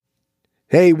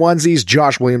Hey, onesies,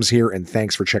 Josh Williams here, and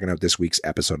thanks for checking out this week's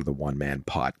episode of the One Man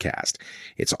Podcast.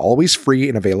 It's always free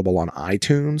and available on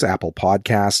iTunes, Apple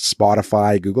Podcasts,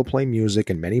 Spotify, Google Play Music,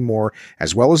 and many more,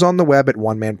 as well as on the web at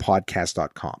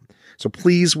onemanpodcast.com. So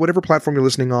please, whatever platform you're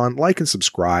listening on, like and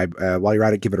subscribe. While you're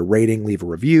at it, give it a rating, leave a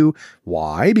review.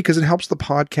 Why? Because it helps the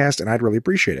podcast, and I'd really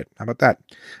appreciate it. How about that?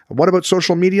 What about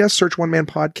social media? Search One Man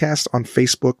Podcast on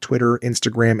Facebook, Twitter,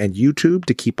 Instagram, and YouTube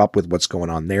to keep up with what's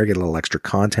going on there. Get a little extra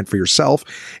content for yourself.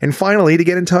 And finally, to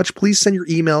get in touch, please send your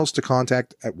emails to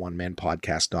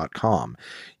contact@onemanpodcast.com.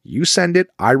 You send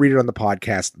it, I read it on the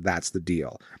podcast. That's the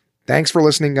deal. Thanks for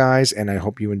listening, guys, and I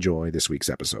hope you enjoy this week's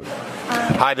episode.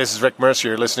 Hi, this is Rick Mercer.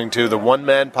 You're listening to the One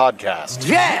Man Podcast.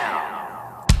 Yeah!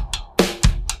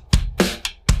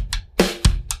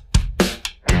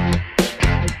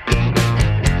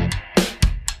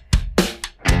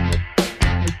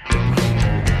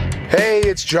 Hey,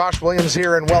 it's Josh Williams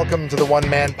here, and welcome to the One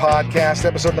Man Podcast,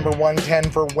 episode number 110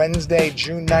 for Wednesday,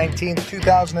 June 19th,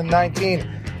 2019.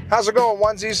 How's it going,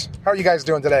 onesies? How are you guys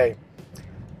doing today?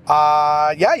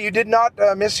 Yeah, you did not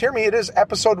mishear me. It is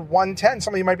episode 110.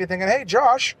 Some of you might be thinking, hey,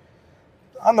 Josh,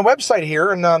 on the website here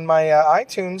and on my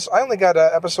iTunes, I only got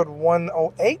episode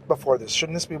 108 before this.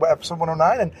 Shouldn't this be episode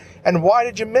 109? And why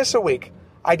did you miss a week?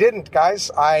 I didn't, guys.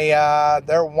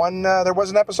 There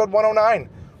was an episode 109.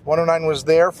 109 was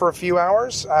there for a few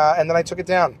hours, and then I took it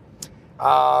down.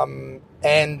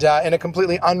 And in a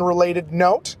completely unrelated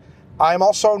note, I'm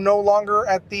also no longer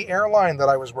at the airline that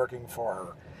I was working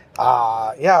for.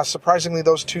 Yeah, surprisingly,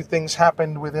 those two things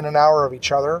happened within an hour of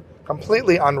each other,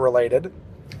 completely unrelated.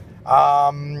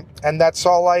 And that's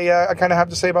all I kind of have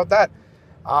to say about that.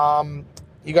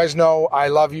 You guys know I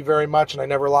love you very much, and I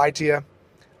never lied to you.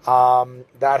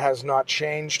 That has not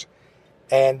changed.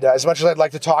 And as much as I'd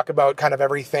like to talk about kind of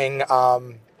everything, I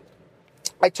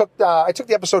took the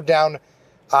episode down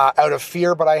out of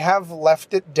fear, but I have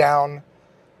left it down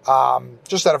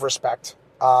just out of respect.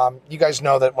 You guys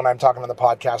know that when I'm talking on the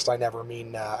podcast, I never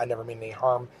mean any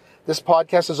harm. This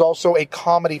podcast is also a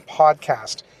comedy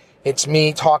podcast. It's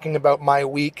me talking about my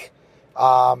week,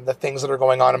 the things that are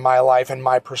going on in my life and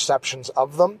my perceptions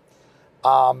of them.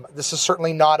 This is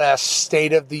certainly not a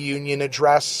State of the Union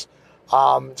address.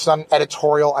 It's not an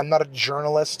editorial. I'm not a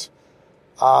journalist.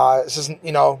 This isn't,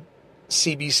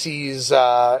 CBC's,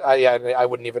 I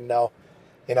wouldn't even know.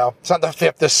 It's not the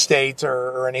Fifth Estate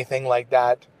or anything like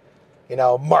that.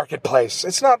 Marketplace.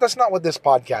 That's not what this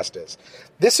podcast is.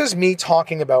 This is me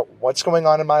talking about what's going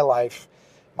on in my life,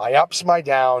 my ups, my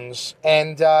downs,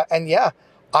 and yeah,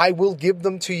 I will give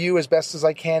them to you as best as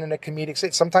I can in a comedic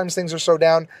state. Sometimes things are so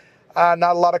down,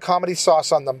 not a lot of comedy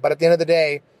sauce on them, but at the end of the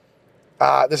day,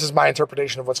 this is my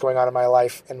interpretation of what's going on in my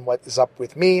life and what is up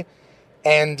with me,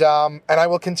 and I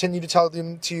will continue to tell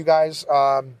them to you guys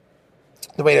the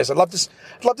way it is. I'd love to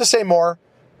say more.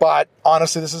 But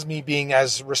honestly, this is me being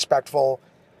as respectful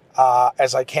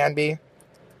as I can be.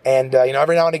 And,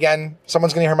 every now and again,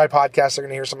 someone's going to hear my podcast. They're going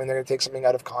to hear something. They're going to take something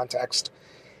out of context.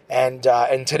 And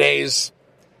today's,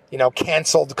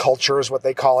 canceled culture is what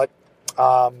they call it.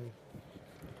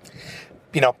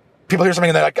 People hear something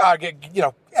and they're like, end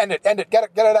it, get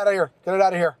it out of here. Get it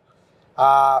out of here.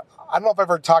 I don't know if I've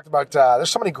ever talked about, there's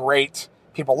so many great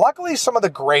people. Luckily, some of the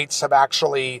greats have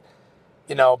actually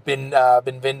been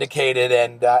vindicated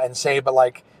and saved,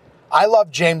 but I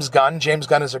love James Gunn. James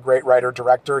Gunn is a great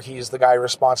writer-director. He's the guy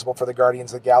responsible for the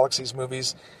Guardians of the Galaxy's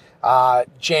movies.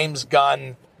 James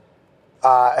Gunn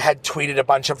had tweeted a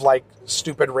bunch of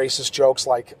stupid racist jokes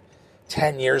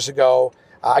 10 years ago.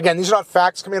 Again, these are not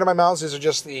facts coming out of my mouth. These are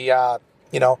just the,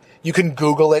 you can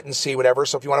Google it and see whatever.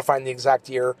 So if you want to find the exact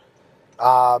year,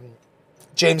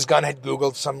 James Gunn had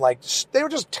Googled some they were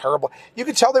just terrible. You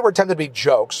could tell they were intended to be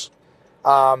jokes.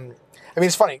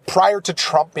 It's funny. Prior to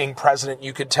Trump being president,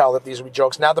 you could tell that these would be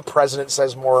jokes. Now the president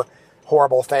says more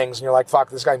horrible things, and you're like,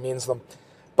 fuck, this guy means them.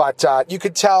 But you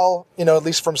could tell, at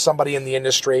least from somebody in the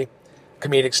industry,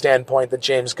 comedic standpoint, that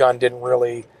James Gunn didn't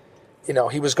really,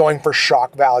 he was going for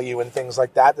shock value and things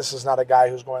like that. This is not a guy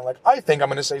who's going I think I'm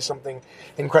going to say something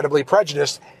incredibly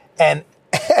prejudiced, and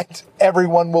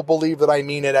everyone will believe that I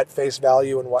mean it at face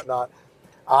value and whatnot.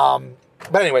 But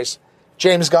anyways,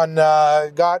 James Gunn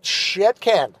got shit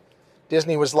canned.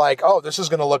 Disney was like, oh, this is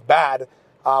going to look bad.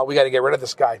 We got to get rid of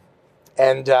this guy.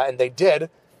 And they did.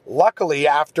 Luckily,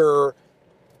 after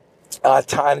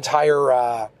an entire,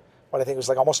 I think it was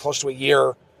almost close to a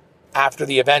year after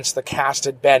the events, the cast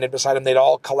had been, and beside him, they'd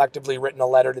all collectively written a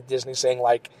letter to Disney saying,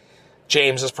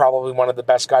 James is probably one of the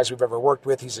best guys we've ever worked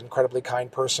with. He's an incredibly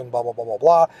kind person, blah, blah, blah, blah,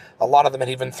 blah. A lot of them had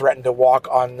even threatened to walk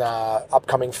on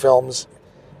upcoming films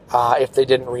if they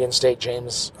didn't reinstate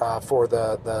James for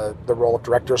the role of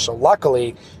director. So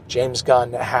luckily, James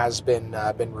Gunn has been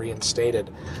reinstated.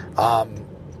 And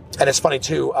it's funny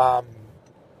too.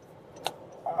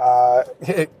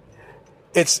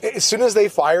 It's as soon as they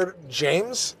fired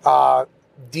James,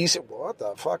 DC. What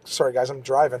the fuck? Sorry guys, I'm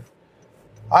driving.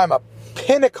 I'm a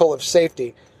pinnacle of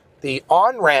safety. The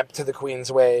on-ramp to the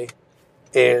Queensway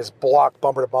is blocked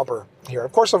bumper to bumper here.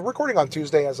 Of course, I'm recording on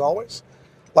Tuesday as always.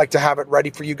 Like to have it ready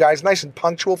for you guys, nice and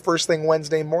punctual, first thing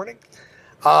Wednesday morning.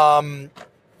 But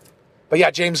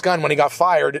yeah, James Gunn, when he got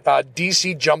fired,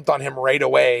 DC jumped on him right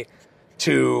away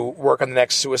to work on the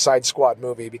next Suicide Squad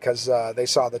movie because they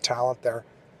saw the talent there.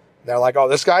 They're like, oh,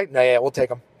 this guy? No, yeah, we'll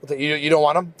take him. You don't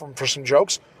want him for some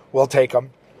jokes? We'll take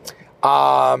him.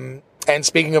 And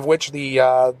speaking of which,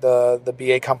 the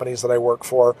BA companies that I work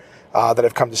for that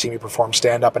have come to see me perform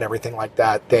stand-up and everything like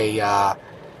that,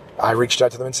 I reached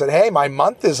out to them and said, hey, my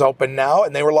month is open now.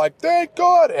 And they were like, thank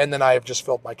God. And then I have just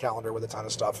filled my calendar with a ton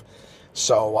of stuff.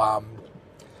 So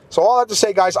all I have to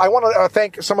say, guys, I want to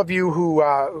thank some of you who,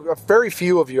 very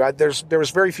few of you, there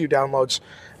was very few downloads,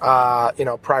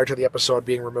 prior to the episode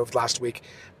being removed last week.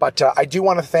 But I do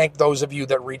want to thank those of you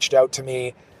that reached out to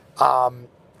me,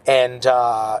 and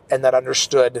that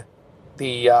understood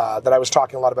that I was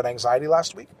talking a lot about anxiety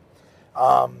last week.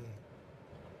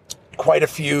 Quite a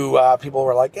few people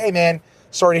were like, hey man,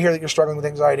 sorry to hear that you're struggling with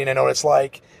anxiety. And I know what it's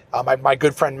like. My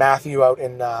good friend Matthew out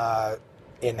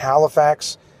in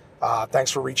Halifax,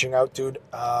 thanks for reaching out, dude.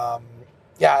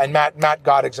 And Matt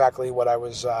got exactly what I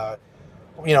was,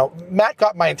 Matt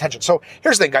got my intention. So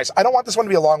here's the thing, guys. I don't want this one to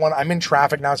be a long one. I'm in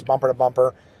traffic now. It's bumper to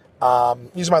bumper.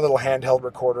 Using my little handheld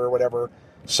recorder or whatever.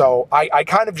 So I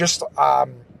kind of just,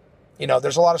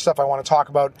 there's a lot of stuff I want to talk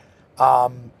about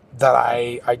that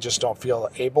I just don't feel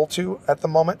able to at the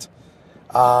moment.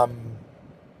 But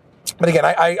again,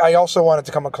 I also wanted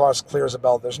to come across clear as a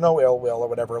bell. There's no ill will or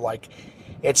whatever. Like,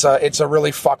 it's a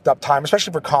really fucked up time,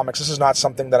 especially for comics. This is not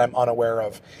something that I'm unaware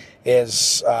of.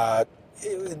 Is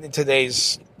in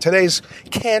today's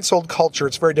canceled culture,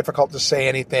 it's very difficult to say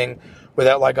anything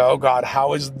without like, oh God,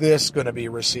 how is this going to be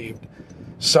received?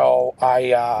 So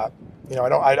I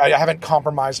haven't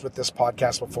compromised with this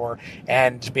podcast before,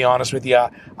 and to be honest with you,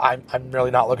 I'm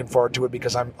really not looking forward to it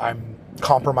because I'm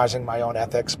compromising my own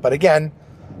ethics. But again,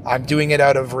 I'm doing it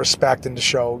out of respect and to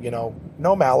show,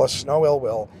 no malice, no ill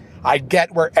will. I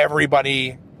get where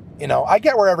everybody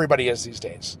is these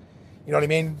days. You know what I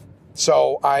mean?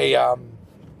 So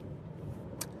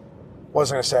what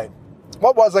was I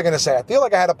going to say? I feel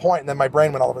like I had a point and then my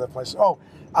brain went all over the place.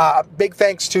 Big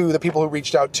thanks to the people who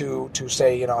reached out to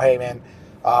say, hey man,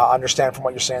 understand from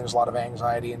what you're saying, there's a lot of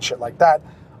anxiety and shit like that.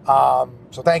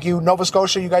 So thank you. Nova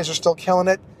Scotia, you guys are still killing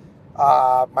it.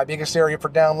 My biggest area for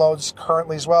downloads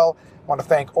currently as well. I want to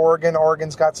thank Oregon.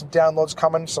 Oregon's got some downloads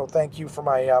coming, so thank you for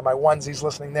my onesies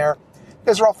listening there. You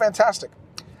guys are all fantastic.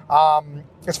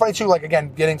 It's funny too, like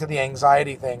again, getting to the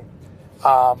anxiety thing.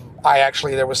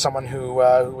 There was someone who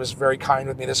was very kind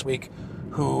with me this week,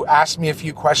 who asked me a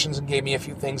few questions and gave me a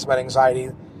few things about anxiety.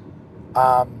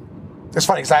 It's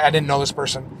funny because I didn't know this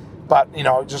person, but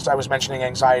I was mentioning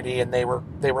anxiety, and they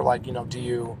were like, do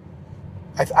you?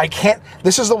 I can't.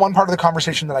 This is the one part of the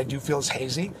conversation that I do feel is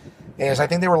hazy. Is I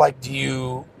think they were like, do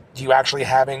you actually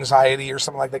have anxiety or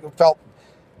something like that? It felt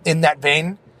in that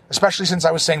vein, especially since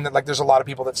I was saying that like there's a lot of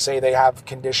people that say they have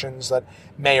conditions that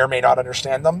may or may not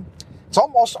understand them. It's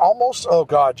almost, oh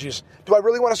God, geez. Do I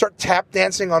really want to start tap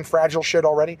dancing on fragile shit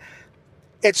already?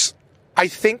 I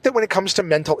think that when it comes to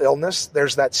mental illness,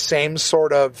 there's that same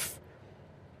sort of,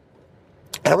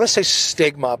 I don't want to say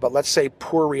stigma, but let's say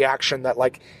poor reaction that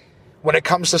like, when it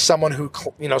comes to someone who,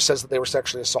 says that they were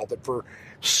sexually assaulted for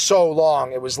so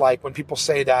long, it was like when people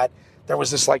say that, there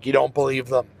was this like, you don't believe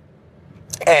them.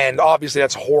 And obviously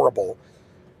that's horrible.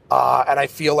 And I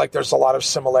feel like there's a lot of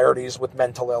similarities with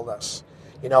mental illness.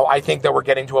 I think that we're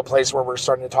getting to a place where we're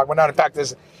starting to talk about it. In fact,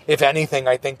 if anything,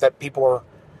 I think that people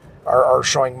are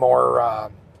showing more, I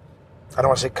don't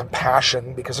want to say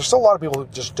compassion, because there's still a lot of people who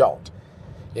just don't.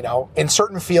 In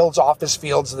certain fields, office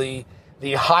fields, the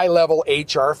high-level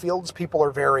HR fields, people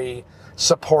are very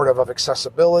supportive of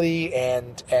accessibility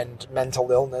and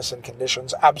mental illness and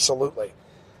conditions, absolutely.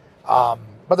 But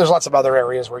there's lots of other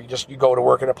areas where you go to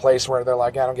work in a place where they're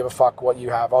like, I don't give a fuck what you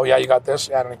have. Oh yeah, you got this?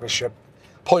 I don't think we should.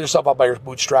 Pull yourself up by your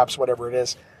bootstraps, whatever it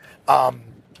is. But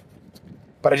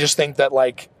I just think that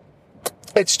like,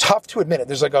 it's tough to admit it.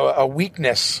 There's like a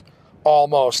weakness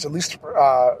almost, at least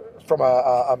from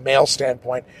a male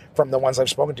standpoint, from the ones I've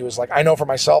spoken to, is like, I know for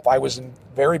myself, I was in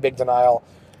very big denial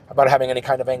about having any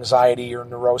kind of anxiety or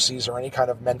neuroses or any kind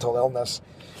of mental illness,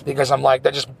 because I'm like,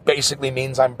 that just basically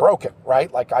means I'm broken,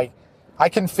 right? Like I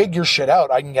can figure shit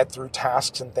out. I can get through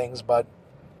tasks and things, but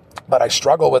I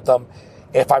struggle with them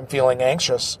if I'm feeling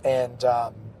anxious, and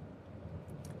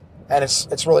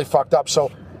it's really fucked up.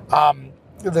 So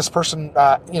this person,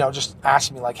 just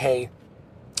asked me like, hey,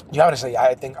 do you have anything?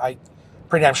 I think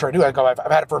pretty damn sure I do. I go, I've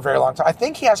had it for a very long time. I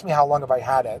think he asked me how long have I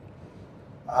had it.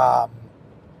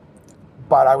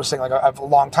 But I was saying like I've a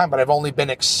long time, but I've only been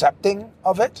accepting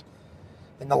of it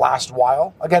in the last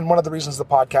while. Again, one of the reasons the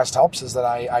podcast helps is that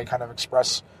I kind of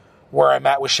express where I'm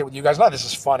at with shit with you guys. Not this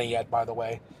is funny yet, by the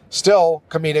way. Still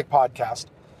comedic podcast.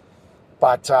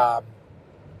 But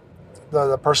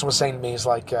the person was saying to me is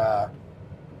like,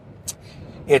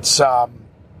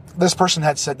 this person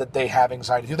had said that they have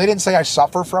anxiety too. They didn't say I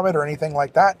suffer from it or anything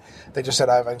like that. They just said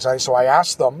I have anxiety. So I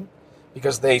asked them,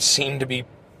 because they seem to be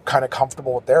kind of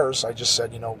comfortable with theirs. I just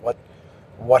said,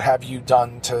 what have you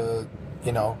done to,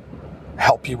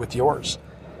 help you with yours?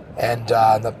 And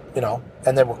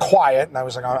and they were quiet. And I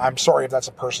was like, I'm sorry if that's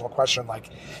a personal question. Like,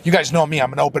 you guys know me,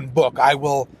 I'm an open book. I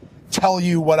will tell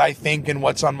you what I think and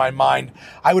what's on my mind.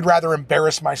 I would rather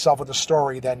embarrass myself with a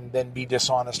story than be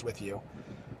dishonest with you.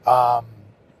 The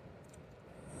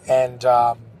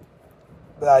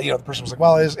person was like,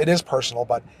 well, it is personal,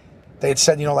 but they had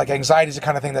said, like anxiety is the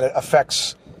kind of thing that it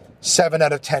affects 7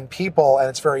 out of 10 people, and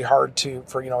it's very hard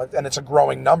and it's a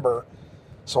growing number.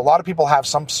 So a lot of people have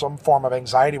some form of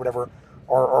anxiety, whatever,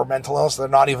 or mental illness they're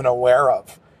not even aware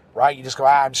of, right? You just go,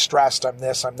 I'm stressed, I'm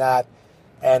this, I'm that,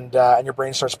 and your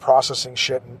brain starts processing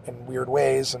shit in weird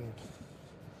ways, and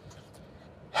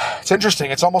it's interesting.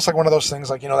 It's almost like one of those things,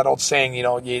 like, that old saying,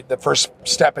 the first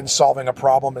step in solving a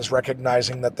problem is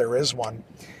recognizing that there is one.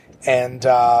 And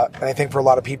I think for a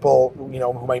lot of people,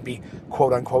 who might be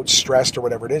quote unquote stressed or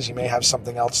whatever it is, you may have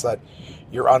something else that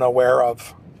you're unaware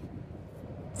of,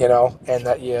 and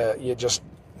that you just,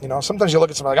 sometimes you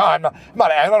look at something like, I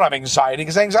don't have anxiety,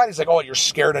 because anxiety is like, oh, you're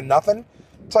scared of nothing.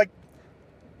 It's like,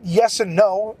 yes and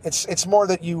no. It's more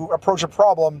that you approach a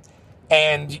problem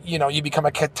and, you become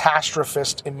a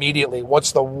catastrophist immediately.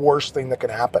 What's the worst thing that can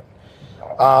happen?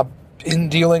 In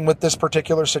dealing with this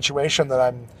particular situation that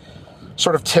I'm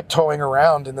sort of tiptoeing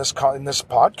around in this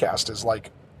podcast is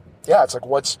like, yeah, it's like,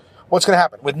 what's going to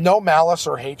happen? With no malice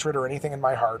or hatred or anything in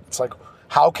my heart, it's like,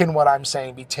 how can what I'm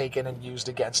saying be taken and used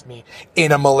against me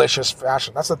in a malicious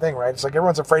fashion? That's the thing, right? It's like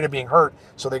everyone's afraid of being hurt,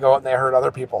 so they go out and they hurt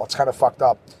other people. It's kind of fucked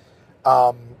up.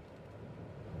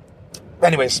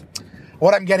 Anyways,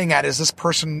 what I'm getting at is this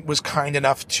person was kind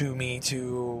enough to me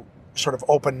to sort of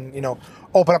open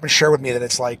up and share with me that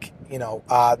it's like,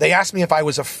 they asked me if I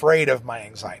was afraid of my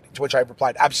anxiety, to which I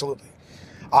replied, absolutely.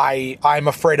 I'm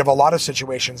afraid of a lot of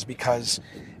situations, because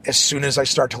as soon as I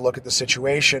start to look at the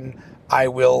situation, I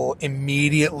will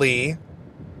immediately,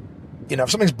 if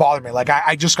something's bothering me, like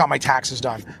I just got my taxes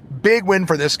done. Big win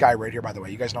for this guy right here, by the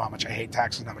way. You guys know how much I hate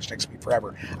taxes and how much it takes me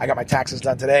forever. I got my taxes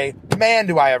done today. Man,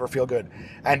 do I ever feel good.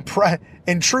 And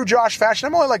in true Josh fashion,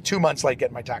 I'm only like 2 months late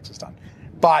getting my taxes done.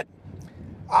 But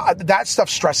that stuff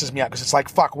stresses me out, because it's like,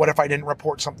 fuck, what if I didn't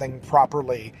report something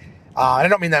properly? And I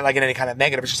don't mean that like in any kind of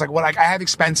negative. It's just like, I have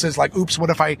expenses, like, oops, what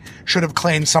if I should have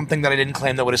claimed something that I didn't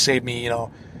claim that would have saved me, a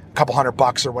couple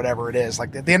 $100 or whatever it is.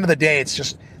 Like, at the end of the day,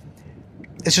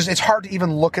 it's hard to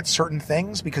even look at certain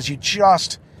things, because you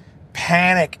just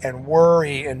panic and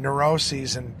worry and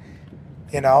neuroses and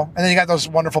then you got those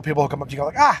wonderful people who come up to you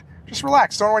and go like, just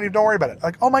relax. Don't worry about it.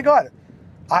 Like, oh my God,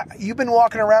 you've been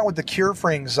walking around with the cure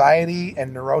for anxiety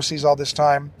and neuroses all this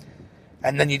time.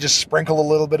 And then you just sprinkle a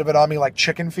little bit of it on me like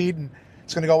chicken feed, and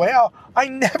it's going to go away. Oh,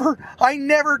 I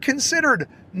never considered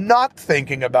not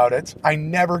thinking about it. I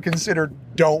never considered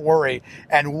don't worry.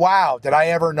 And wow, did I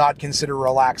ever not consider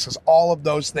relax, because all of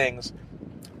those things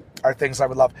are things I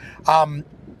would love.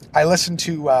 I listened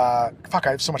to, I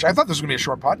have so much. I thought this was going to be a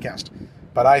short podcast,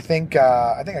 but I think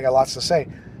I got lots to say.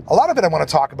 A lot of it I want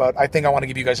to talk about. I think I want to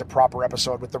give you guys a proper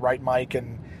episode with the right mic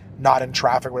and not in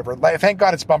traffic, whatever. Thank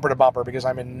God it's bumper to bumper, because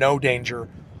I'm in no danger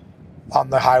on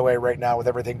the highway right now with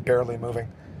everything barely moving.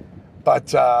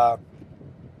 But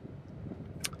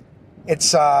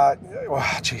it's,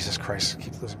 Jesus Christ, I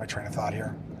keep losing my train of thought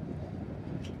here.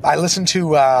 I listened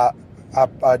to a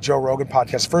Joe Rogan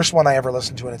podcast, first one I ever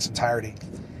listened to in its entirety.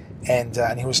 And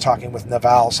he was talking with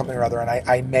Naval, something or other, and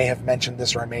I may have mentioned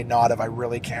this or I may not have, I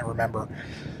really can't remember.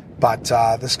 But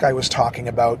this guy was talking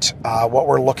about what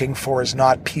we're looking for is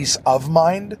not peace of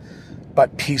mind,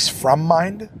 but peace from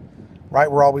mind. right?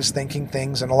 We're always thinking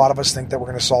things, and a lot of us think that we're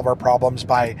going to solve our problems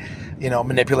by,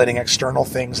 manipulating external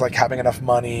things like having enough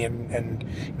money and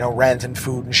rent and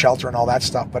food and shelter and all that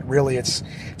stuff. But really, it's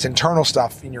internal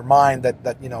stuff in your mind that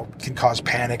can cause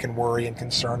panic and worry and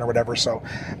concern or whatever. So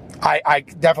I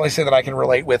definitely say that I can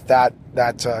relate with that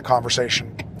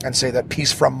conversation and say that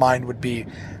peace from mind would be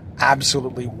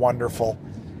absolutely wonderful.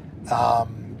 But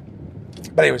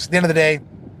anyways, at the end of the day,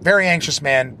 very anxious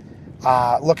man,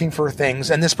 looking for things.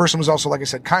 And this person was also, like I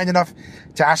said, kind enough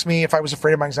to ask me if I was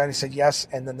afraid of my anxiety. I said yes.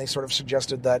 And then they sort of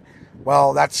suggested that,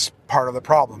 well, that's part of the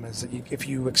problem, is that if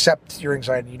you accept your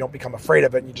anxiety, you don't become afraid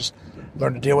of it, and you just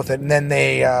learn to deal with it. And then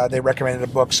they recommended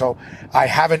a book. So I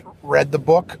haven't read the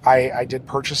book. I did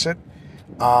purchase it.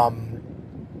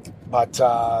 But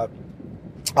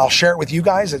I'll share it with you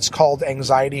guys. It's called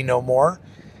Anxiety No More.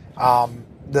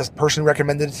 The person who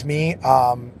recommended it to me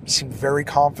seemed very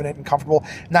confident and comfortable.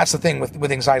 And that's the thing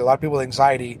with anxiety. A lot of people with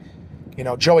anxiety,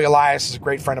 Joey Elias is a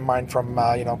great friend of mine from,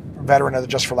 veteran of the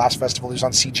Just for Laughs Festival. He was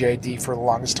on CJAD for the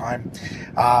longest time.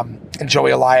 And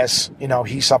Joey Elias,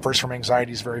 he suffers from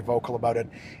anxiety. He's very vocal about it.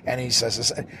 And he says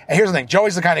this. And here's the thing.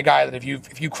 Joey's the kind of guy that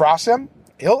if you cross him,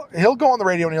 he'll go on the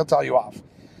radio and he'll tell you off.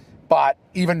 But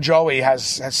even Joey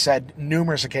has said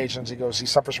numerous occasions, he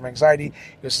suffers from anxiety.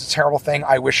 He goes, it's a terrible thing.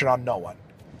 I wish it on no one.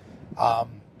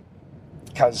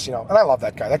 Because, and I love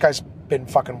that guy. That guy's been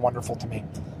fucking wonderful to me.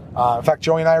 In fact,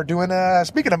 Joey and I are doing,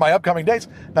 speaking of my upcoming dates,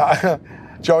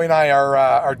 Joey and I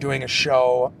are doing a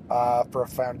show for a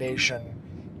foundation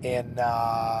in,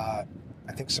 I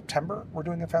think September. We're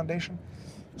doing a foundation.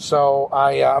 So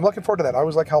I'm looking forward to that. I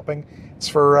always like helping. It's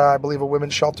for, I believe, a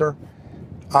women's shelter.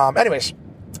 Anyways,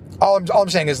 all I'm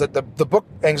saying is that the book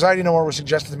Anxiety No More was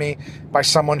suggested to me by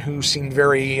someone who seemed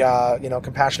very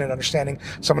compassionate and understanding,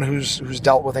 someone who's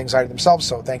dealt with anxiety themselves.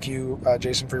 So thank you,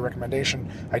 Jason, for your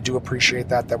recommendation. I do appreciate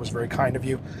that. That was very kind of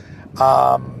you.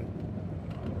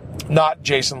 Not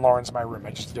Jason Lawrence, my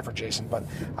roommate, just a different Jason. But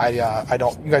I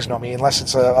don't. You guys know me, unless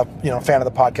it's a fan of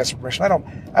the podcast permission. I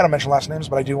don't mention last names,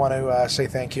 but I do want to say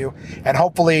thank you. And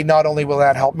hopefully, not only will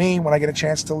that help me when I get a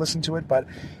chance to listen to it, but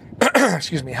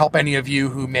excuse me, help any of you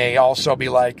who may also be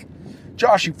like,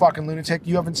 Josh, you fucking lunatic,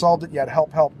 you haven't solved it yet.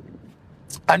 Help.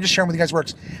 I'm just sharing with you guys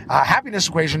works. Happiness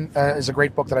Equation is a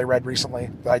great book that I read recently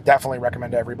that I definitely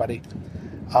recommend to everybody.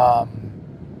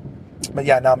 But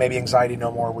yeah, now maybe Anxiety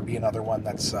No More would be another one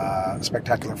that's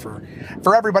spectacular for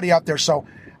everybody out there. So,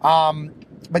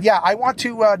 but yeah, I want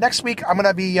to, next week, I'm going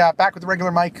to be back with the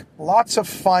regular mic. Lots of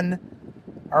fun.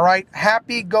 All right.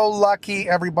 Happy-go-lucky,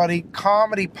 everybody.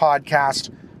 Comedy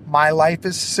podcast. My life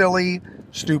is silly.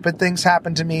 Stupid things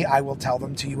happen to me. I will tell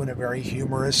them to you in a very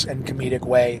humorous and comedic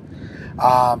way.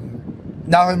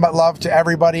 Nothing but love to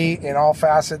everybody in all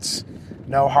facets.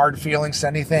 No hard feelings to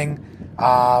anything.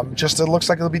 Just it looks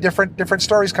like it'll be different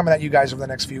stories coming at you guys over the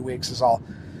next few weeks is all.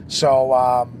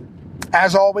 So,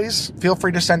 as always, feel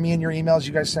free to send me in your emails.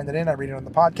 You guys send it in. I read it on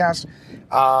the podcast.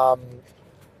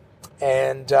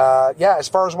 Yeah, as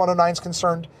far as 109 is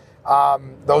concerned,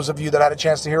 those of you that had a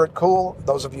chance to hear it, cool.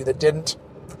 Those of you that didn't,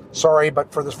 sorry,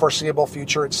 but for the foreseeable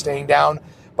future, it's staying down.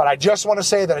 But I just want to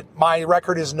say that my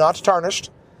record is not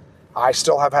tarnished. I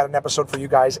still have had an episode for you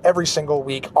guys every single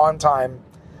week on time.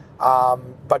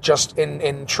 But just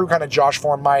in true kind of Josh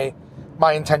form, my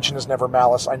intention is never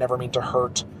malice. I never mean to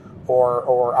hurt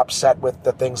or upset with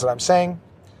the things that I'm saying.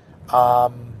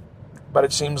 But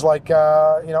it seems like,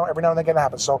 every now and then it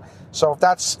happens. So if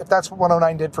that's what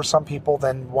 109 did for some people,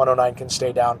 then 109 can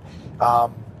stay down.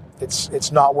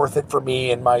 It's not worth it for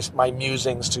me and my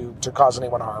musings to cause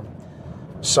anyone harm.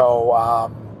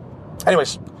 So,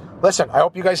 anyways, listen, I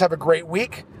hope you guys have a great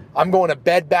week. I'm going to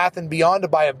Bed Bath & Beyond to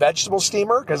buy a vegetable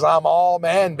steamer because I'm all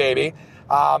man, baby.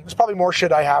 There's probably more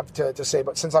shit I have to say,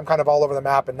 but since I'm kind of all over the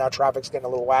map and now traffic's getting a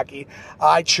little wacky,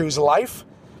 I choose life.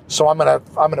 So I'm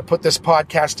gonna put this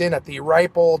podcast in at the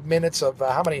ripe old minutes of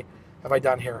how many have I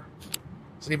done here?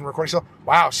 Is it even recording still?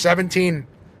 Wow, 17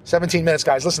 minutes,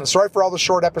 guys. Listen, sorry for all the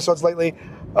short episodes lately.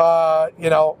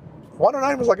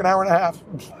 109 was like an hour and a half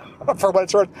for what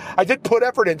it's worth. I did put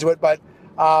effort into it, but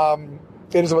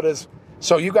it is what it is.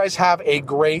 So you guys have a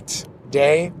great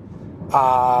day.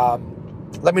 Let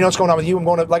me know what's going on with you. I'm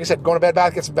going to Bed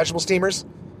Bath, get some vegetable steamer,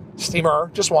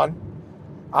 just one.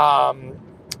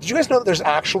 Did you guys know that there's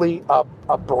actually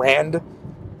a brand?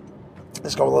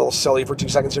 Let's go a little silly for 2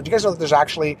 seconds here. Do you guys know that there's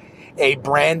actually a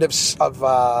brand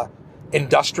of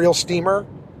industrial steamer,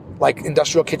 like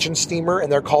industrial kitchen steamer,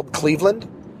 and they're called Cleveland?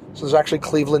 So there's actually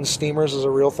Cleveland steamers is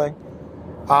a real thing.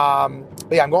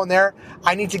 But yeah, I'm going there.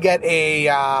 I need to get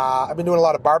I've been doing a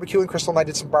lot of barbecuing. Crystal and I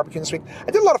did some barbecuing this week. I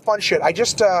did a lot of fun shit. I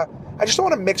just don't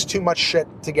want to mix too much shit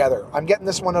together. I'm getting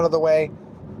this one out of the way.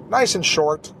 nice and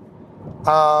short.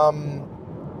 But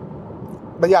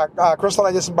yeah, Crystal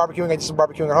and I did some barbecuing. I did some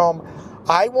barbecuing at home.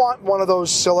 I want one of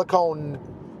those silicone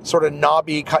sort of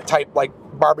knobby cut type like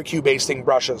barbecue basting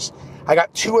brushes. I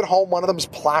got 2 at home. One of them is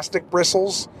plastic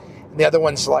bristles. And the other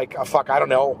one's like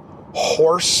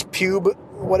horse pube,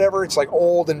 whatever. It's like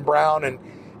old and brown and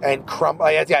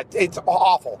yeah, it's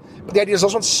awful. But the idea is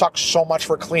those ones suck so much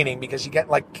for cleaning because you get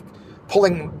like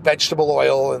pulling vegetable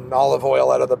oil and olive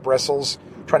oil out of the bristles.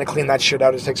 Trying to clean that shit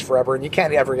out, it takes forever, and you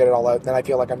can't ever get it all out. Then I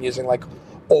feel like I'm using like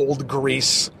old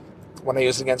grease when I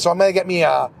use it again. So I'm going to get me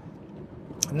a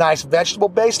nice vegetable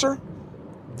barbecue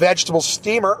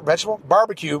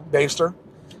baster,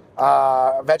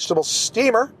 vegetable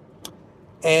steamer,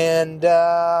 and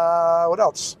what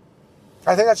else?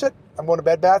 I think that's it. I'm going to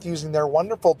Bed Bath using their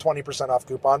wonderful 20% off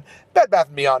coupon. Bed Bath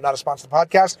 & Beyond, not a sponsor of the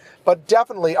podcast, but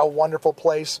definitely a wonderful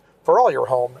place for all your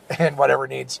home and whatever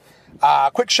needs.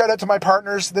 Quick shout out to my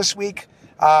partners this week.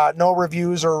 No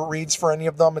reviews or reads for any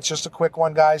of them. It's just a quick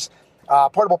one, guys.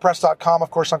 PortablePress.com,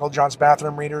 of course, Uncle John's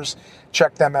Bathroom Readers.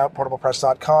 Check them out,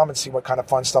 PortablePress.com, and see what kind of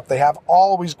fun stuff they have.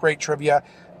 Always great trivia,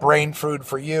 brain food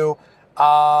for you.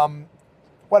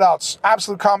 What else?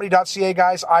 AbsoluteComedy.ca,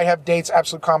 guys. I have dates,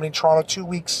 Absolute Comedy in Toronto, 2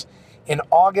 weeks in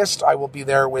August. I will be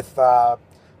there with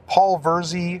Paul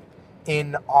Verzi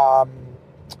in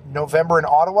November in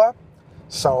Ottawa.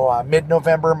 So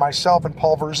mid-November, myself and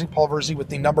Paul Verzi with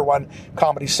the #1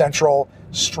 Comedy Central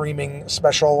streaming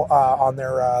special on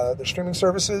their streaming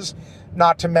services.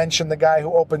 Not to mention the guy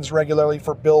who opens regularly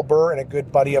for Bill Burr and a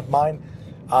good buddy of mine.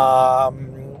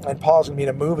 And Paul's going to be in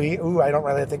a movie. Ooh, I don't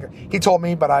really think... He told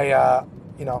me, but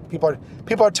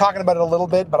people are talking about it a little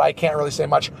bit, but I can't really say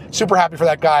much. Super happy for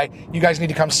that guy. You guys need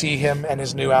to come see him and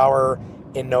his new hour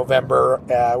in November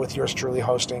with yours truly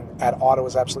hosting at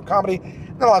Ottawa's Absolute Comedy.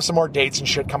 And then I'll have some more dates and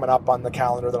shit coming up on the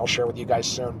calendar that I'll share with you guys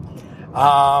soon.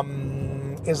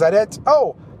 Is that it?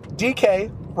 Oh,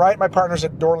 DK, right? My partners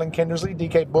at Dorling Kindersley,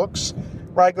 DK Books,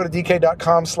 right? Go to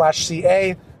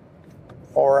dk.com/ca,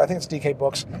 or I think it's DK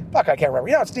Books. Fuck, I can't remember.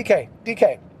 Yeah, it's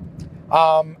DK.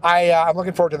 I'm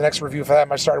looking forward to the next review for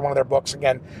them. I started one of their books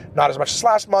again, not as much as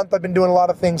last month. I've been doing a lot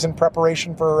of things in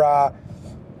preparation for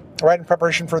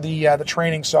the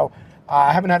training, so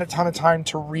I haven't had a ton of time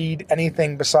to read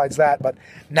anything besides that. But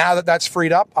now that that's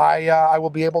freed up, I will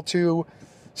be able to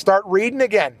start reading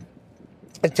again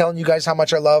and telling you guys how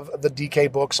much I love the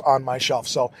DK books on my shelf.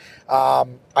 So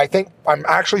I think I'm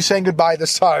actually saying goodbye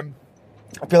this time.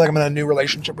 I feel like I'm in a new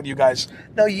relationship with you guys.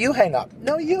 No, you hang up.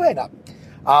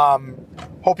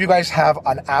 Hope you guys have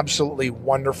an absolutely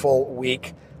wonderful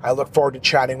week. I look forward to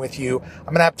chatting with you. I'm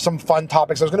going to have some fun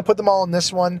topics. I was going to put them all in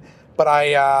this one, but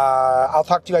I'll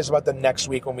talk to you guys about the next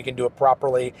week when we can do it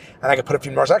properly, and I can put a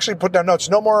few more. I actually put down notes.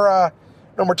 No more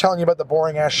telling you about the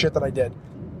boring ass shit that I did.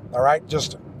 All right,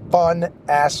 just fun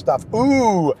ass stuff.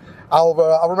 Ooh,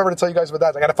 I'll remember to tell you guys about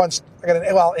that. I got an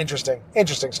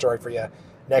interesting story for you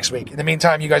next week. In the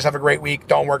meantime, you guys have a great week.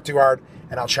 Don't work too hard,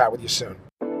 and I'll chat with you soon.